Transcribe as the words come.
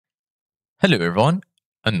Hello everyone,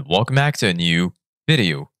 and welcome back to a new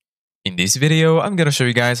video. In this video, I'm going to show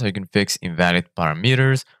you guys how you can fix invalid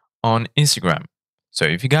parameters on Instagram. So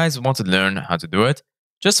if you guys want to learn how to do it,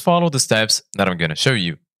 just follow the steps that I'm going to show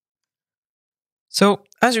you. So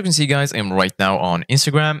as you can see guys, I'm right now on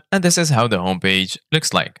Instagram and this is how the homepage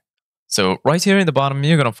looks like. So right here in the bottom,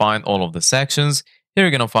 you're going to find all of the sections. Here you're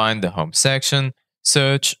going to find the home section,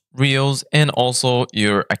 search, reels, and also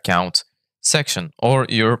your account section or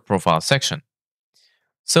your profile section.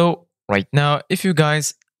 So right now, if you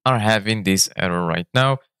guys are having this error right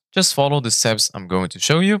now, just follow the steps I'm going to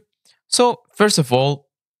show you. So first of all,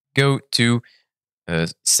 go to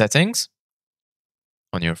settings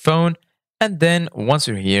on your phone. And then once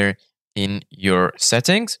you're here in your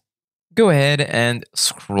settings, go ahead and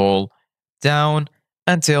scroll down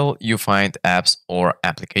until you find apps or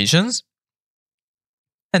applications.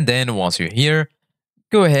 And then once you're here,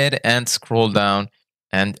 go ahead and scroll down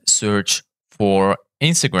and search for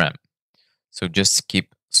Instagram. So just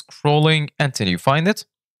keep scrolling until you find it.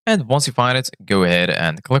 And once you find it, go ahead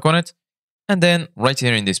and click on it. And then right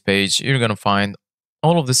here in this page, you're going to find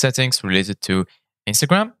all of the settings related to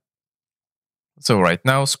Instagram. So right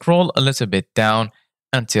now, scroll a little bit down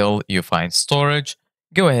until you find storage.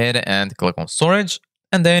 Go ahead and click on storage.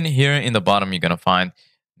 And then here in the bottom, you're going to find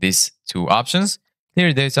these two options,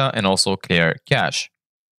 clear data and also clear cache.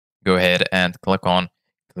 Go ahead and click on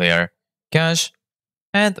clear cache.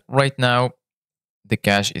 And right now, the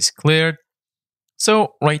cache is cleared.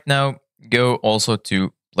 So right now, go also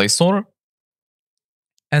to Play Store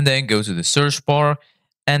and then go to the search bar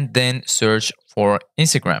and then search for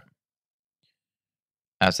Instagram.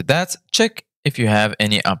 After that, check if you have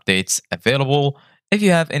any updates available. If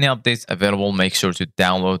you have any updates available, make sure to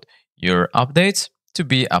download your updates to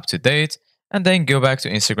be up to date and then go back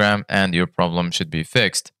to Instagram and your problem should be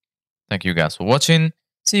fixed. Thank you guys for watching.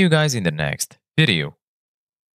 See you guys in the next video.